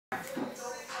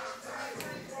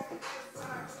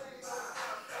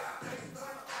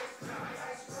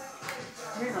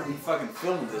I'm fucking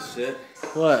filming this shit.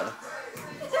 What?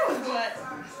 That was what?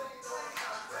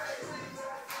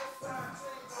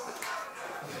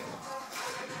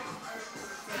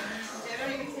 They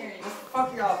don't even care anymore. What the fuck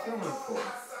y'all filming for?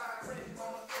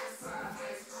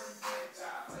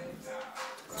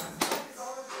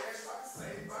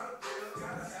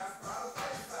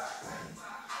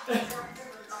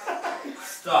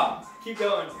 Stop. Keep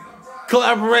going.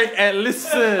 Collaborate and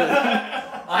listen.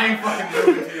 I ain't fucking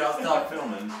moving till y'all stop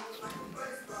filming.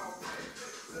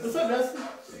 What's up, Dustin?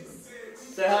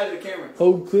 Say hi to the camera.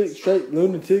 Hold quick, straight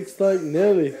lunatics like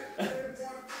Nelly.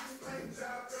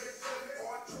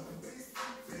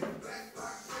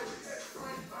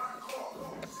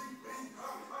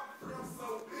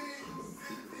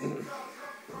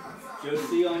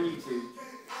 JoeC on YouTube.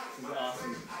 This is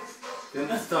awesome.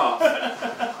 Then stop.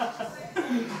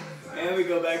 And we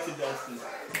go back to Dustin.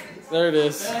 There it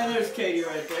is. And there's Katie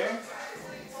right there.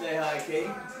 Say hi, Katie.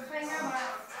 Wait, no,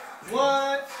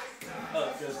 What?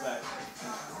 Oh, Joe's back.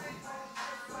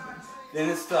 Then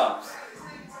it stops.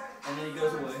 And then he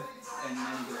goes away. And then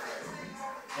he goes back.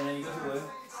 And then he goes away.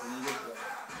 And then he goes back.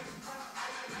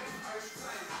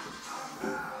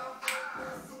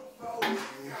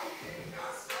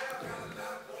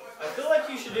 I feel like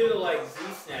you should do the like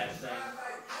Z-Snap thing.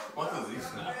 What's a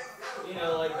Z-Snap? You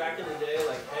know, like back in the day,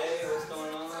 like, hey, what's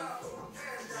going on?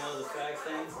 You know, the fag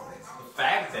thing. The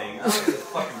fag thing? I don't know this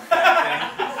fucking fag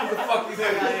thing. Who the fuck do you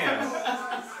think I am?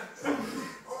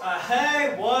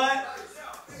 Hey, what?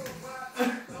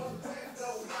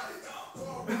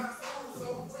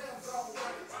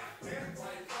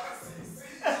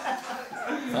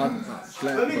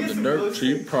 Slap Let me for get the some dirt close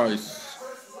cheap shit. price.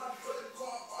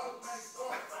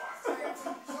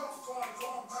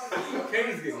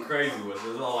 Katie's getting crazy with it,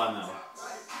 is all I know.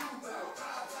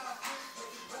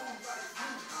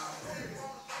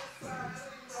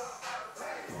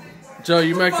 Joe,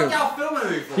 you make What the fuck a y'all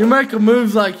filming me for? you make a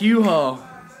moves like U-Haul.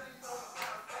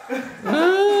 You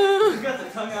got the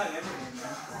tongue out and everything,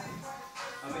 man.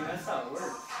 I mean, that's how it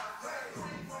works.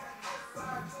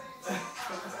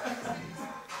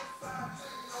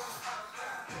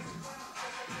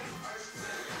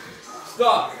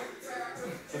 Stop!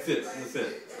 That's it, that's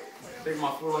it. Take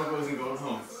my 4 Lokos and go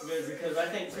home. Good, because I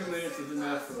think 2 minutes is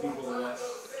enough for people to watch.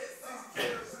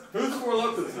 Whose 4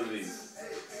 Lokos are these?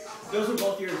 Those are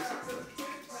both yours.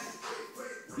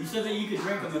 You said that you could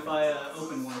drink them if I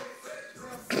open one.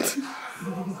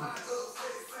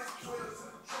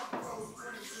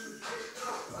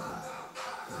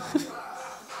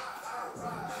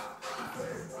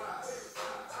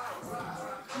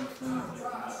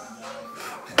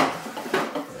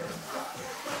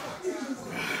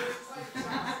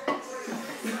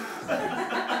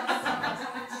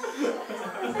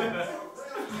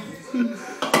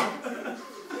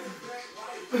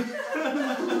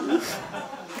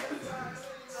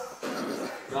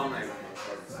 Y'all make it.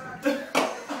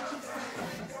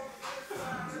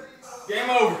 Game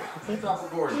over. Stop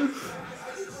recording.